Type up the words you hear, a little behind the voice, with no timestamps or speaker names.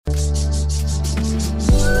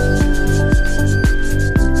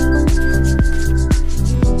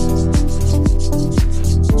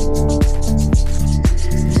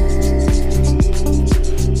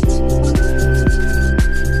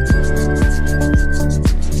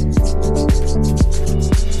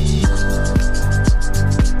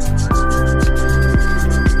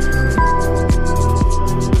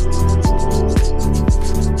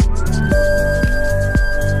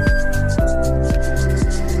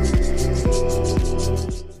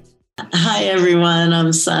Hi, everyone.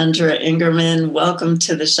 I'm Sandra Ingerman. Welcome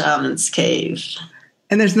to the Shamans Cave.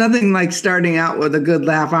 And there's nothing like starting out with a good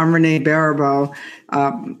laugh. I'm Renee Baribeau.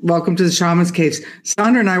 Welcome to the Shamans Caves.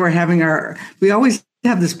 Sandra and I were we always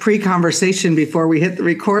have this pre-conversation before we hit the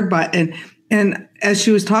record button. And as she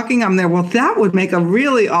was talking, I'm there, well, that would make a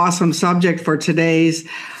really awesome subject for today's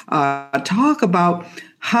talk about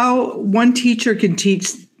how one teacher can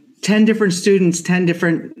teach 10 different students, 10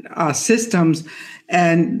 different systems,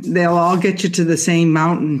 and they'll all get you to the same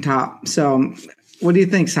mountaintop. So what do you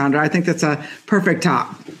think, Sandra? I think that's a perfect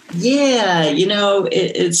top. Yeah,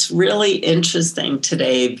 it's really interesting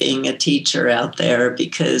today being a teacher out there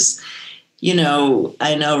because,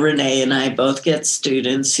 I know Renee and I both get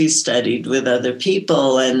students who studied with other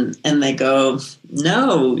people and they go,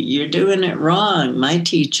 no, you're doing it wrong. My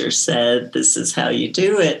teacher said this is how you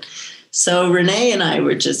do it. So Renee and I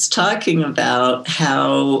were just talking about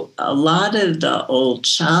how a lot of the old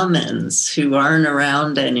shamans who aren't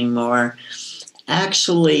around anymore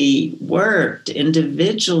actually worked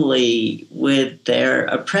individually with their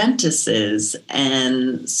apprentices.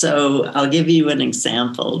 And so I'll give you an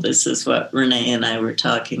example. This is what Renee and I were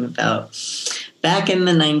talking about. Back in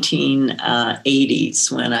the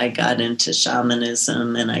 1980s, when I got into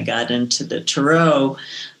shamanism and I got into the tarot,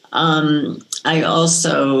 I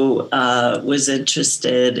also was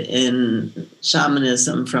interested in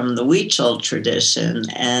shamanism from the Huichol tradition.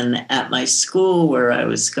 And at my school where I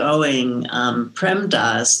was going, Prem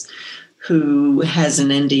Das, who has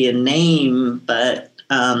an Indian name, but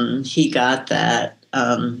he got that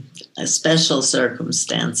special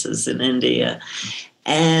circumstances in India.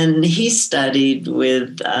 And he studied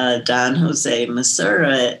with Don Jose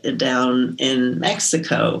Masura down in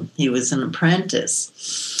Mexico. He was an apprentice.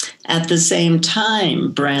 At the same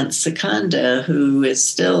time, Brant Secunda, who is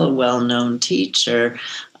still a well-known teacher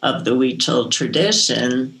of the Huichol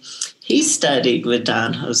tradition, he studied with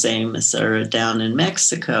Don Jose Masura down in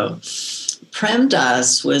Mexico. Prem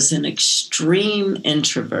Das was an extreme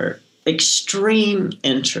introvert. He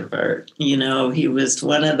was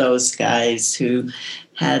one of those guys who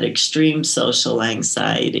had extreme social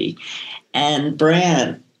anxiety. And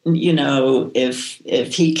Brant,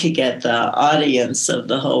 if he could get the audience of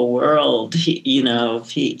the whole world, he's a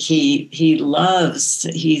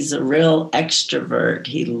real extrovert.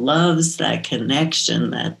 He loves that connection,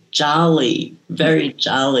 that jolly, very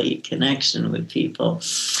jolly connection with people.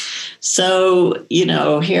 So,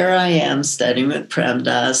 here I am studying with Prem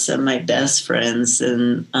Das and my best friends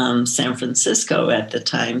in San Francisco at the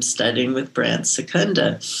time, studying with Brant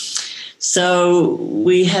Secunda. So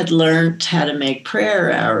we had learned how to make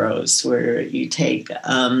prayer arrows where you take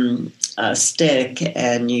a stick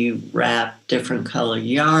and you wrap different color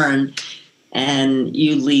yarn and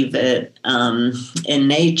you leave it in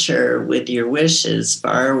nature with your wishes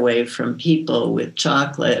far away from people with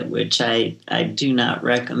chocolate, which I do not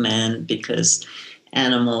recommend because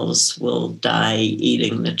animals will die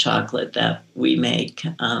eating the chocolate that we make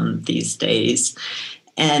these days.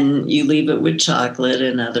 And you leave it with chocolate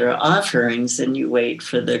and other offerings, and you wait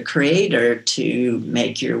for the Creator to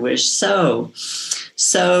make your wish so.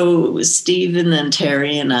 So Stephen and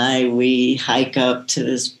Terry and I, we hike up to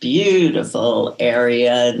this beautiful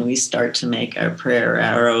area, and we start to make our prayer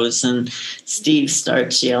arrows. And Steve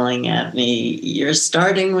starts yelling at me, "You're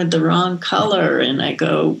starting with the wrong color." And I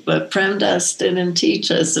go, "But Prem Das didn't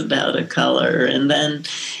teach us about a color." And then,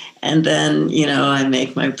 I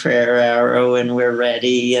make my prayer arrow and we're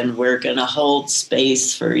ready and we're going to hold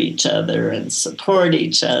space for each other and support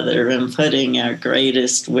each other and putting our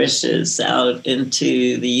greatest wishes out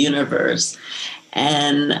into the universe.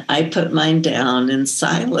 And I put mine down in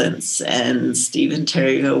silence. And Steve and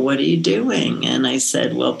Terry go, "What are you doing?" And I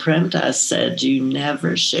said, "Well, Prem Das said you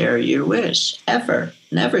never share your wish, ever.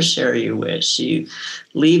 Never share your wish. You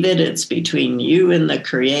leave it. It's between you and the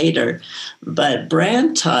Creator." But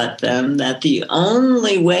Brant taught them that the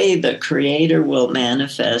only way the Creator will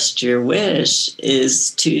manifest your wish is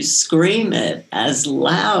to scream it as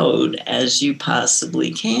loud as you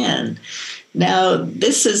possibly can. Now,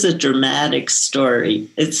 this is a dramatic story.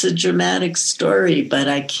 It's a dramatic story, but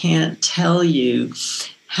I can't tell you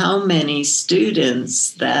how many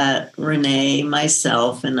students that Renee,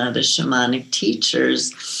 myself, and other shamanic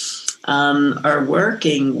teachers are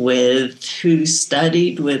working with who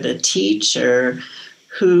studied with a teacher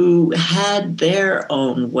who had their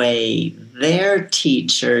own way. Their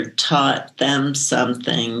teacher taught them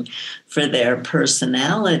something for their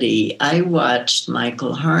personality. I watched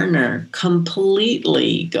Michael Harner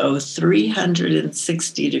completely go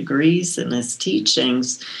 360 degrees in his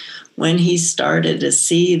teachings when he started to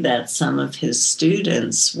see that some of his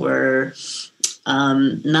students were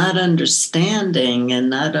not understanding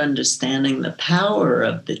the power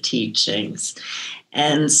of the teachings.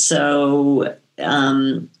 And so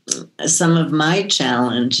some of my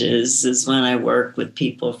challenges is when I work with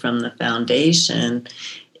people from the foundation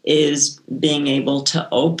is being able to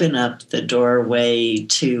open up the doorway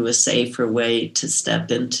to a safer way to step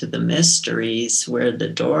into the mysteries where the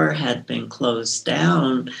door had been closed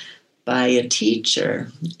down by a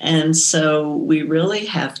teacher. And so we really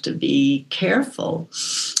have to be careful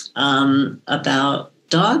about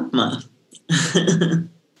dogma. That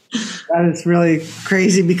is really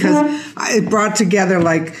crazy because it brought together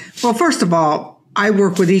first of all, I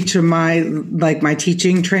work with each of my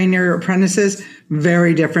teaching trainer apprentices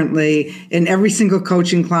very differently. And every single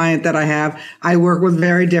coaching client that I have, I work with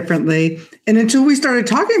very differently. And until we started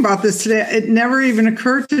talking about this today, it never even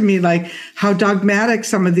occurred to me how dogmatic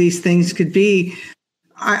some of these things could be.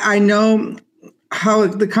 I know how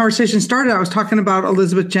the conversation started. I was talking about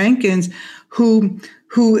Elizabeth Jenkins, who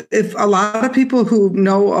if a lot of people who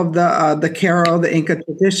know of the Q'ero, the Inca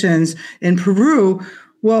traditions in Peru,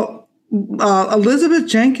 well, Elizabeth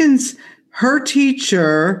Jenkins, her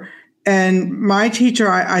teacher and my teacher,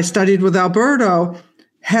 I studied with Alberto,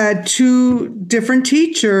 had two different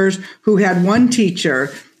teachers who had one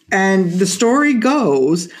teacher. And the story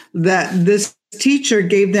goes that this teacher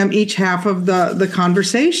gave them each half of the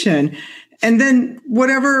conversation. And then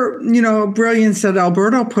whatever, brilliance that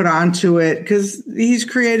Alberto put onto it, because he's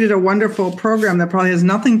created a wonderful program that probably has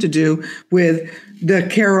nothing to do with the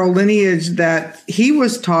Q'ero lineage that he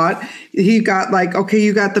was taught. He got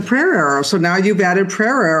you got the prayer arrow. So now you've added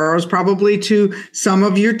prayer arrows probably to some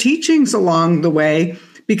of your teachings along the way,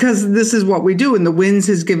 because this is what we do. And the winds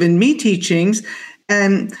has given me teachings.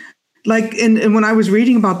 And and when I was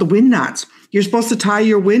reading about the wind knots, you're supposed to tie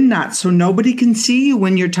your wind knots so nobody can see you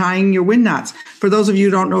when you're tying your wind knots. For those of you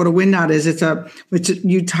who don't know what a wind knot is,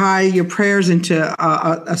 you tie your prayers into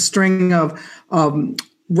a string of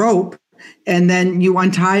rope, and then you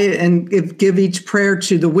untie it and give each prayer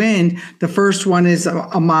to the wind. The first one is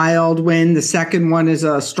a mild wind. The second one is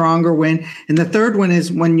a stronger wind. And the third one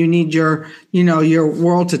is when you need your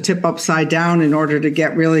world to tip upside down in order to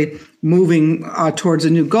get really moving towards a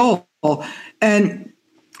new goal.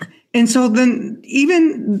 And so then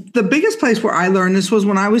even the biggest place where I learned this was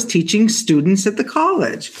when I was teaching students at the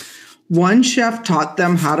college. One chef taught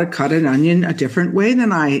them how to cut an onion a different way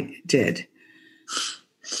than I did.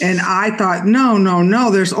 And I thought,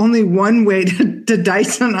 no, there's only one way to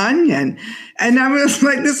dice an onion. And I was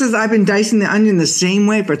like, I've been dicing the onion the same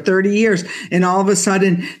way for 30 years. And all of a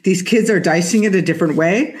sudden, these kids are dicing it a different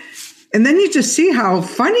way. And then you just see how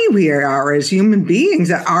funny we are as human beings,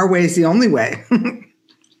 that our way is the only way.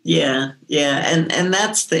 Yeah. And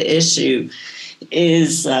that's the issue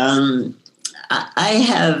is my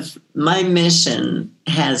mission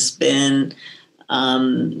has been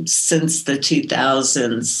since the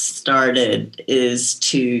 2000s started is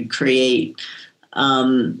to create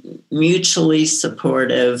mutually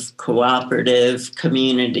supportive, cooperative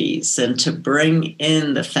communities and to bring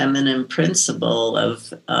in the feminine principle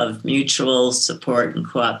of mutual support and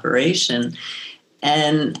cooperation.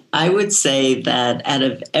 And I would say that out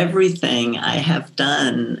of everything I have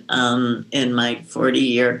done in my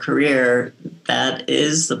 40-year career, that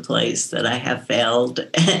is the place that I have failed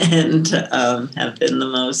and have been the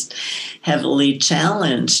most heavily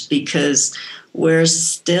challenged, because we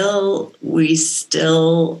still,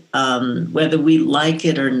 whether we like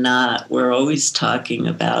it or not, we're always talking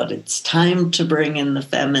about it's time to bring in the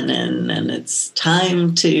feminine and it's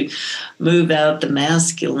time to move out the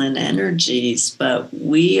masculine energies. But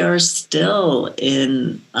we are still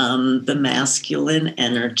in the masculine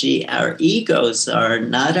energy. Our egos are,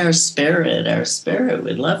 not our spirit. Our spirit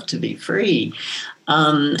would love to be free.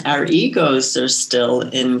 Our egos are still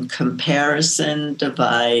in comparison,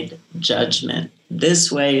 divide, judgment. This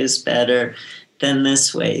way is better than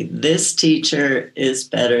this way. This teacher is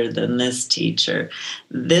better than this teacher.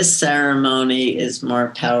 This ceremony is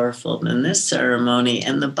more powerful than this ceremony.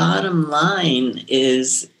 And the bottom line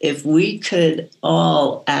is, if we could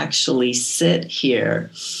all actually sit here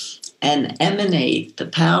and emanate the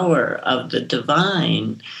power of the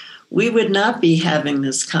divine, we would not be having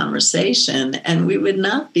this conversation, and we would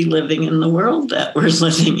not be living in the world that we're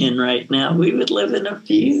living in right now. We would live in a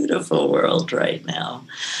beautiful world right now.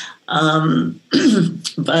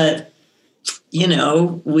 But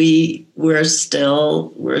we're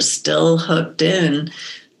still hooked in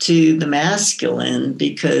to the masculine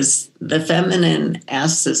because the feminine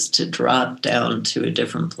asks us to drop down to a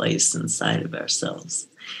different place inside of ourselves,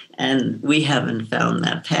 and we haven't found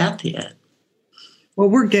that path yet. Well,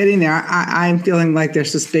 we're getting there. I'm feeling like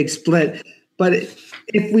there's this big split. But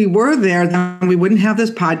if we were there, then we wouldn't have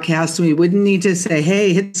this podcast, and we wouldn't need to say,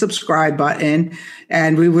 hey, hit the subscribe button.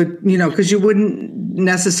 And we would, because you wouldn't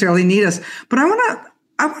necessarily need us. But I want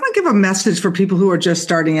to give a message for people who are just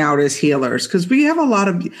starting out as healers, because we have a lot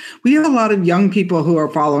of young people who are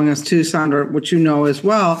following us too, Sandra, which you know as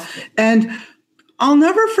well. And I'll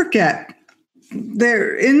never forget,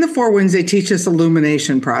 there in the Four Winds, they teach us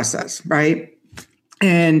illumination process, right?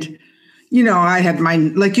 And I had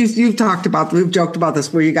mine, like you've talked about, we've joked about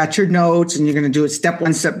this, where you got your notes and you're going to do it step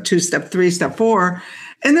 1, step 2, step 3, step 4.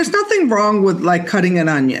 And there's nothing wrong with like cutting an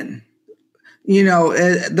onion,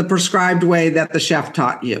 the prescribed way that the chef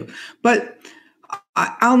taught you. But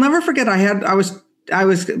I'll never forget, my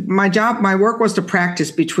work was to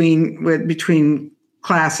practice between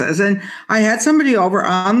classes. And I had somebody over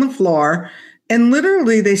on the floor, and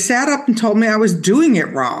literally they sat up and told me I was doing it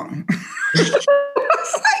wrong.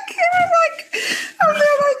 They're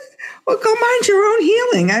like, well, go mind your own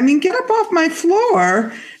healing. I mean, get up off my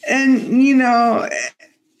floor. And,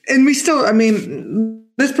 and we still,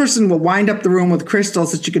 this person will wind up the room with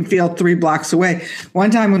crystals that you can feel 3 blocks away.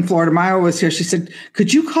 One time when Florida Maya was here, she said,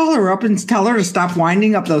 could you call her up and tell her to stop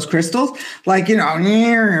winding up those crystals? Like, It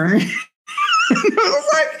was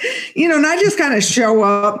like, and I just kind of show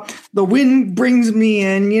up. The wind brings me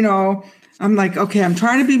in, I'm like, okay, I'm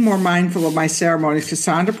trying to be more mindful of my ceremonies, because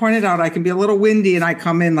Sandra pointed out I can be a little windy and I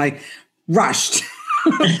come in like rushed.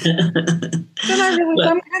 Then I realized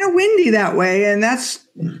I'm kind of windy that way.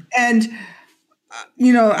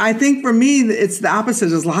 I think for me, it's the opposite.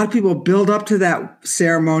 There's a lot of people build up to that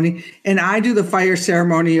ceremony, and I do the fire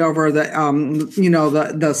ceremony over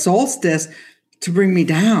the solstice to bring me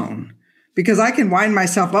down, because I can wind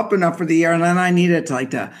myself up enough for the year, and then I need it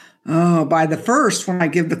by the first, when I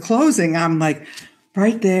give the closing, I'm like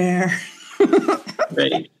right there.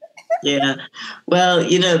 Right. Yeah. Well,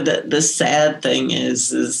 the sad thing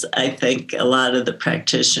is I think a lot of the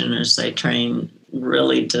practitioners I train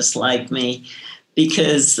really dislike me,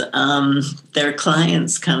 because their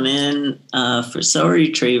clients come in for soul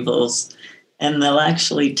retrievals, and they'll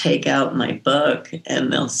actually take out my book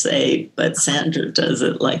and they'll say, but Sandra does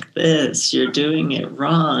it like this. You're doing it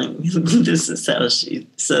wrong. This is how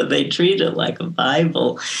so they treat it like a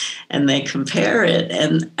Bible, and they compare it.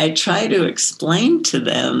 And I try to explain to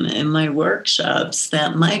them in my workshops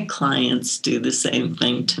that my clients do the same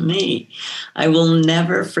thing to me. I will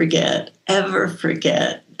never forget, ever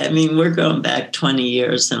forget. We're going back 20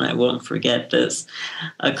 years, and I won't forget this.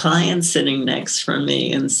 A client sitting next from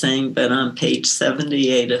me and saying, but on page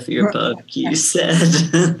 78 of your book, you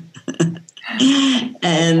said,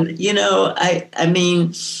 and,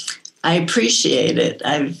 I appreciate it.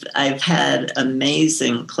 I've had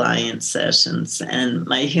amazing client sessions, and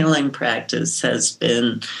my healing practice has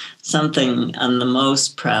been something I'm the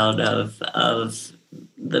most proud of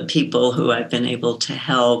the people who I've been able to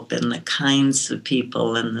help, and the kinds of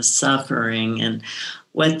people, and the suffering, and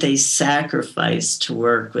what they sacrifice to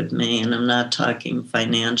work with me. And I'm not talking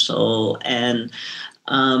financial, and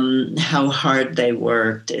how hard they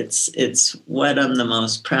worked. It's what I'm the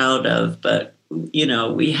most proud of. But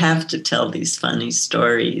we have to tell these funny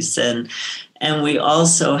stories, and we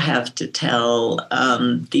also have to tell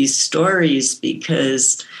these stories,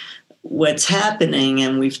 because what's happening,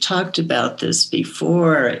 and we've talked about this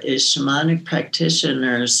before, is shamanic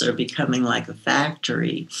practitioners are becoming like a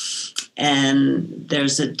factory. And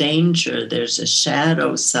there's a danger, there's a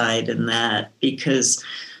shadow side in that, because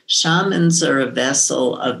shamans are a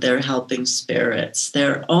vessel of their helping spirits.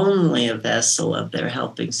 They're only a vessel of their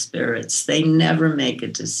helping spirits. They never make a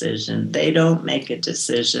decision. They don't make a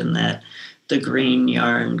decision that the green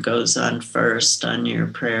yarn goes on first on your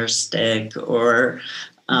prayer stick, or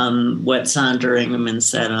what Sandra Ingerman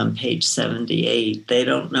said on page 78. They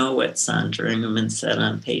don't know what Sandra Ingerman said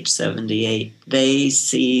on page 78. They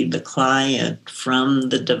see the client from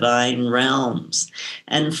the divine realms.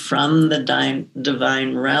 And from the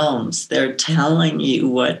divine realms, they're telling you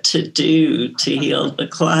what to do to heal the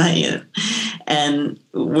client. And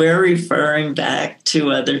we're referring back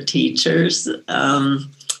to other teachers.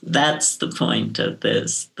 That's the point of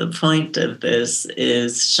this. The point of this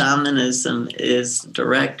is shamanism is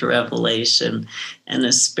direct revelation and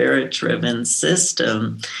a spirit-driven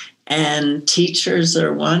system. And teachers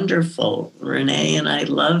are wonderful. Renee and I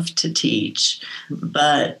love to teach.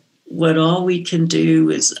 But what all we can do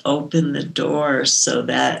is open the door so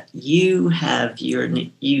that you have your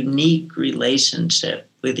unique relationship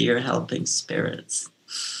with your helping spirits.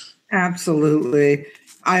 Absolutely.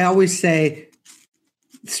 I always say,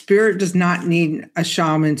 spirit does not need a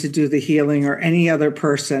shaman to do the healing, or any other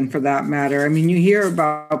person for that matter. I mean, you hear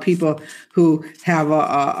about people who have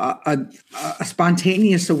a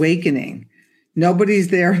spontaneous awakening. Nobody's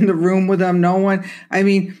there in the room with them. No one. I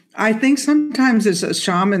mean, I think sometimes it's a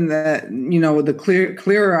shaman that, the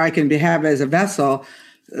clearer I can have as a vessel,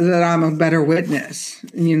 that I'm a better witness,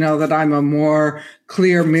 that I'm a more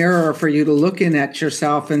clear mirror for you to look in at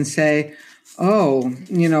yourself and say, oh,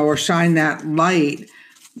 or shine that light.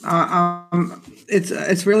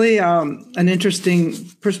 It's really an interesting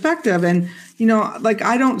perspective. And, like,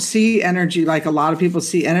 I don't see energy like a lot of people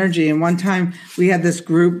see energy. And one time we had this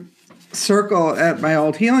group circle at my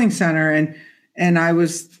old healing center, and I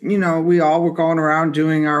was, we all were going around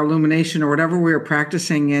doing our illumination or whatever we were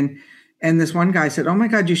practicing. And this one guy said, "Oh my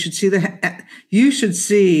God, you should see the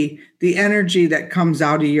energy that comes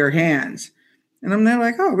out of your hands." And I'm there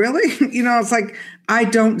like, "Oh, really?" It's like, I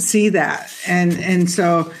don't see that. And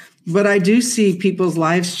so, but I do see people's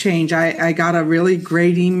lives change. I got a really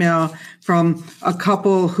great email from a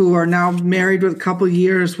couple who are now married with a couple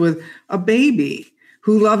years with a baby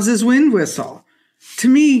who loves his wind whistle. To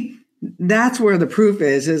me, that's where the proof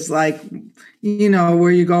is like,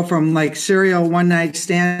 where you go from like serial one night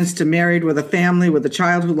stands to married with a family with a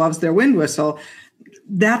child who loves their wind whistle.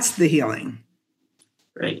 That's the healing.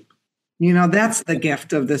 Right. That's the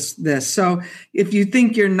gift of this. So if you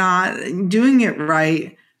think you're not doing it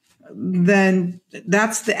right, then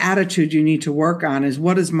that's the attitude you need to work on, is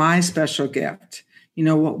what is my special gift?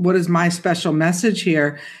 What is my special message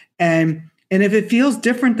here? And if it feels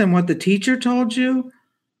different than what the teacher told you,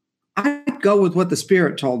 I'd go with what the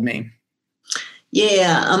spirit told me.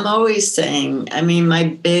 Yeah, I'm always saying, I mean, my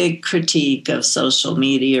big critique of social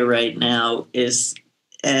media right now is,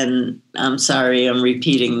 and I'm sorry, I'm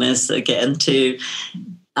repeating this again too,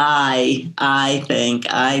 I think,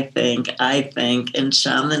 and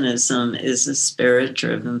shamanism is a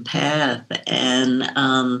spirit-driven path. And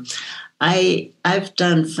I've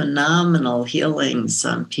done phenomenal healings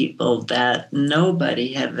on people that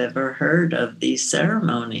nobody have ever heard of these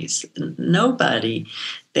ceremonies. Nobody.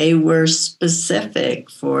 They were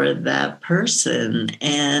specific for that person.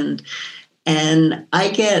 And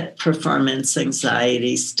I get performance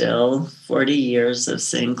anxiety still. 40 years of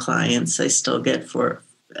seeing clients, I still get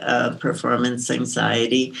performance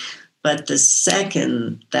anxiety. But the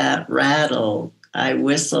second that rattle, I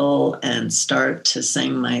whistle and start to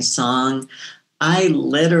sing my song, I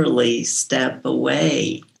literally step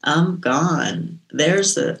away. I'm gone.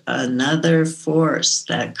 There's another force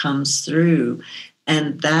that comes through,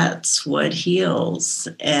 and that's what heals.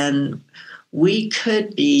 And we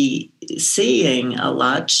could be seeing a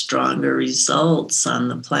lot stronger results on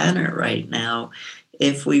the planet right now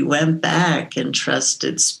if we went back and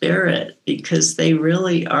trusted spirit, because they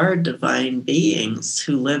really are divine beings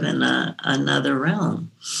who live in another realm.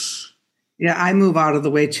 Yeah, I move out of the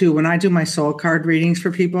way too. When I do my soul card readings for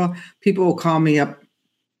people will call me up.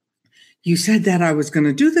 You said that I was going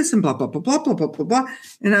to do this and blah, blah, blah, blah, blah, blah, blah, blah.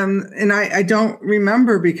 And I don't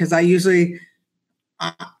remember, because I usually,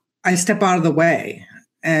 I step out of the way.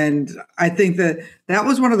 And I think that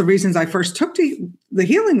was one of the reasons I first took to the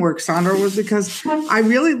healing work, Sandra, was because I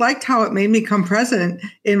really liked how it made me come present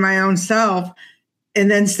in my own self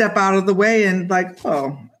and then step out of the way. And like,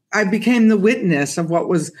 oh, I became the witness of what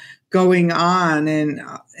was going on. And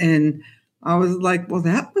I was like, well,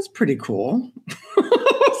 that was pretty cool. I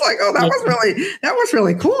was like, oh, that was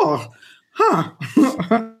really cool. Huh.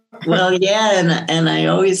 Well, yeah, and I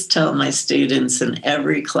always tell my students in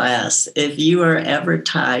every class, if you are ever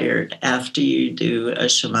tired after you do a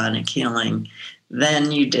shamanic healing,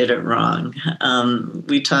 then you did it wrong.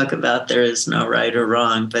 We talk about there is no right or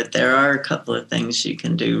wrong, but there are a couple of things you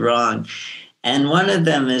can do wrong. And one of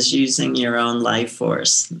them is using your own life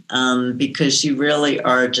force, because you really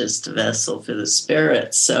are just a vessel for the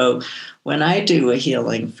spirit. So when I do a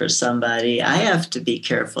healing for somebody, I have to be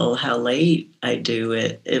careful how late I do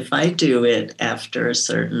it. If I do it after a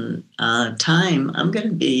certain time, I'm going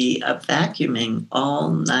to be up vacuuming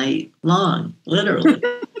all night long, literally.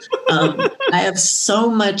 I have so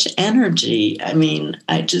much energy. I mean,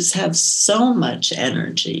 I just have so much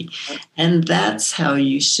energy. And that's how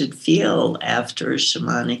you should feel after a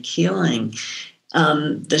shamanic healing.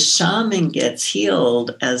 The shaman gets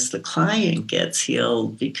healed as the client gets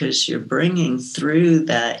healed, because you're bringing through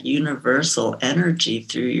that universal energy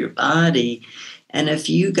through your body. And if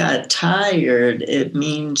you got tired, it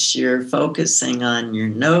means you're focusing on your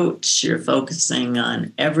notes, you're focusing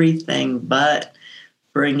on everything but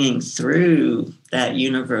bringing through that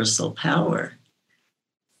universal power.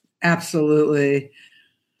 Absolutely.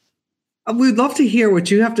 we'd love to hear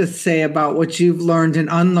what you have to say about what you've learned and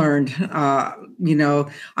unlearned. I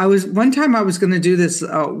was going to do this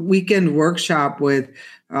weekend workshop with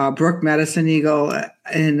Brooke Medicine Eagle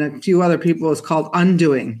and a few other people. It's called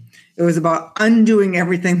Undoing. It was about undoing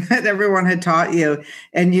everything that everyone had taught you.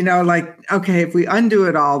 And, okay, if we undo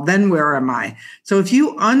it all, then where am I? So if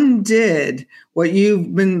you undid what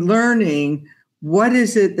you've been learning, what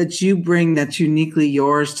is it that you bring that's uniquely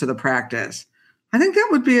yours to the practice? I think that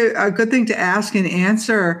would be a good thing to ask and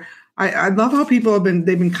answer. I love how people they've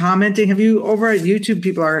been commenting. Have you over at YouTube,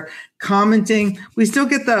 people are commenting. We still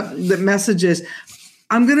get the messages.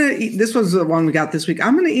 This was the one we got this week.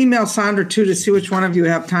 I'm going to email Sandra too to see which one of you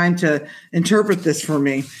have time to interpret this for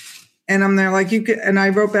me. And I'm there like, and I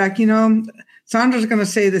wrote back, Sandra's going to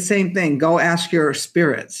say the same thing. Go ask your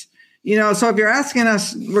spirits. So if you're asking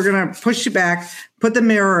us, we're going to push you back, put the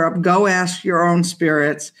mirror up, go ask your own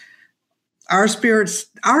spirits. Our spirits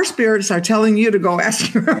are telling you to go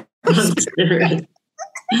ask your own spirits.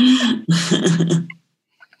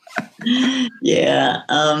 Yeah.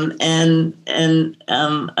 And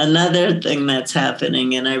another thing that's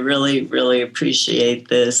happening, and I really, really appreciate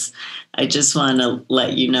this. I just want to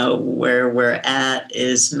let you know where we're at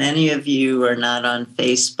is many of you are not on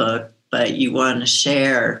Facebook, but you want to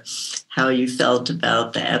share how you felt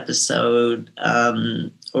about the episode,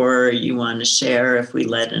 or you want to share if we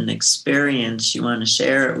led an experience, you want to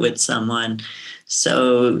share it with someone.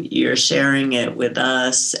 So you're sharing it with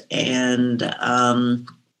us, and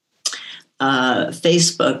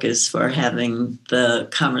Facebook is for having the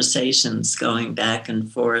conversations going back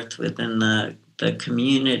and forth within the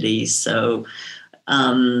community. So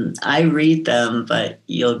I read them, but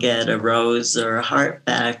you'll get a rose or a heart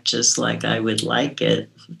back just like I would like it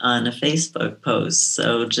on a Facebook post.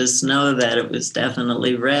 So just know that it was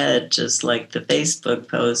definitely read just like the Facebook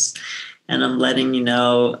post. And I'm letting you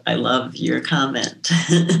know I love your comment.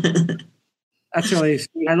 That's really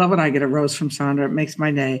sweet. I love when I get a rose from Sandra. It makes my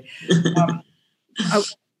day. I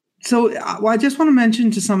just want to mention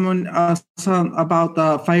to someone about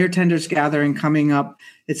the Fire Tenders Gathering coming up.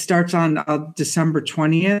 It starts on December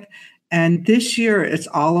 20th. And this year, it's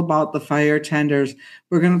all about the fire tenders.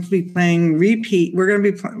 We're going to be playing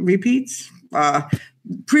repeats,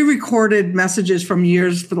 pre-recorded messages from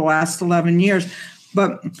years for the last 11 years.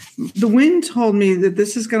 But the wind told me that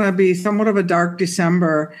this is going to be somewhat of a dark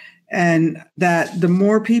December, and that the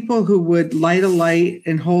more people who would light a light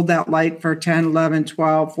and hold that light for 10, 11,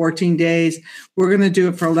 12, 14 days, we're going to do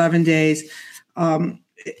it for 11 days.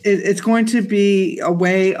 It's going to be a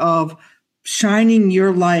way of shining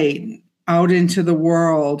your light out into the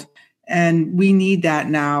world. And we need that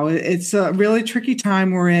now. It's a really tricky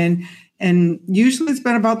time we're in. And usually it's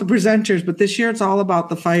been about the presenters, but this year it's all about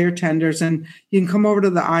the fire tenders. And you can come over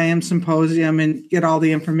to the IM Symposium and get all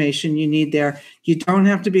the information you need there. You don't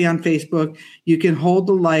have to be on Facebook. You can hold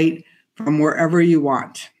the light from wherever you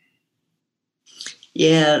want.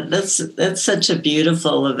 Yeah, that's such a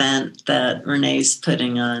beautiful event that Renee's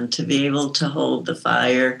putting on, to be able to hold the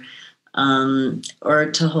fire or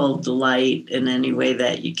to hold the light in any way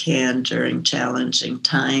that you can during challenging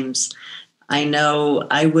times. I know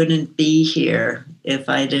I wouldn't be here if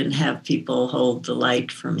I didn't have people hold the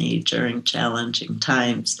light for me during challenging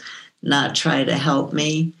times, not try to help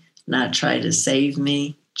me, not try to save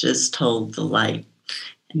me, just hold the light.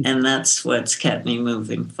 And that's what's kept me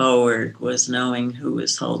moving forward, was knowing who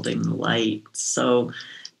was holding the light. So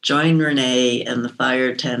join Renee and the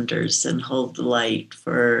fire tenders and hold the light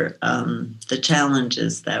for the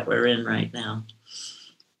challenges that we're in right now.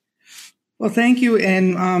 Well, thank you.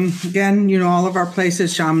 And again, all of our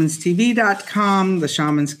places, shamanstv.com, the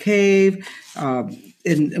Shaman's Cave.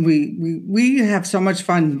 And we have so much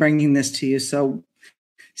fun bringing this to you. So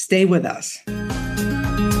stay with us.